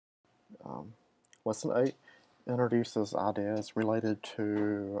Um, Lesson 8 introduces ideas related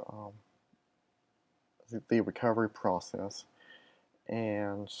to the recovery process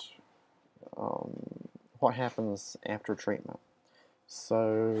and um, what happens after treatment.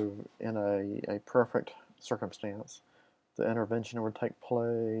 So, in a perfect circumstance, the intervention would take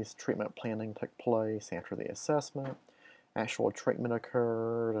place, treatment planning took place after the assessment, actual treatment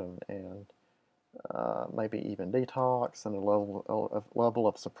occurred, and maybe even detox, and a level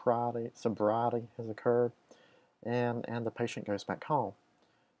of sobriety has occurred, and the patient goes back home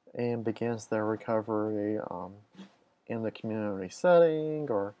and begins their recovery in the community setting,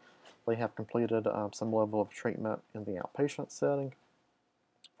 or they have completed some level of treatment in the outpatient setting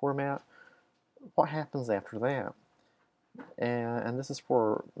format. What happens after that? And this is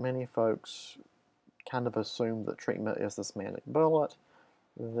where many folks kind of assume that treatment is this magic bullet,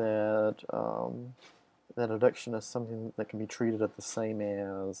 that that addiction is something that can be treated the same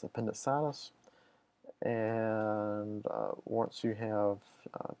as appendicitis, and once you have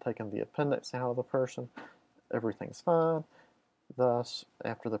taken the appendix out of the person, everything's fine. Thus,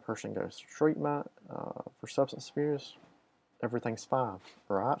 after the person goes to treatment for substance abuse, everything's fine,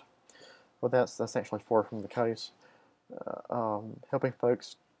 right? Well, that's actually far from the case. Helping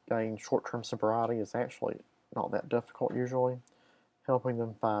folks gain short-term sobriety is actually not that difficult usually. Helping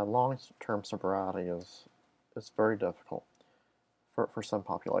them find long-term sobriety is very difficult for some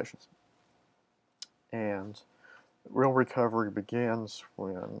populations. And real recovery begins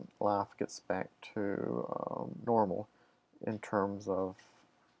when life gets back to normal in terms of,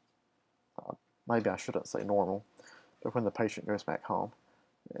 maybe I shouldn't say normal, but when the patient goes back home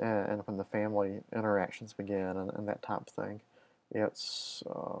and when the family interactions begin and that type of thing.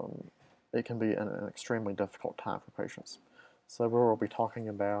 It can be an extremely difficult time for patients. So we'll be talking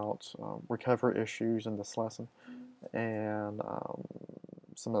about recovery issues in this lesson, and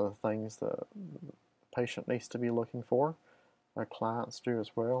some of the things that the patient needs to be looking for, our clients do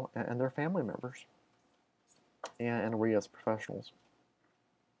as well, and their family members, and we as professionals.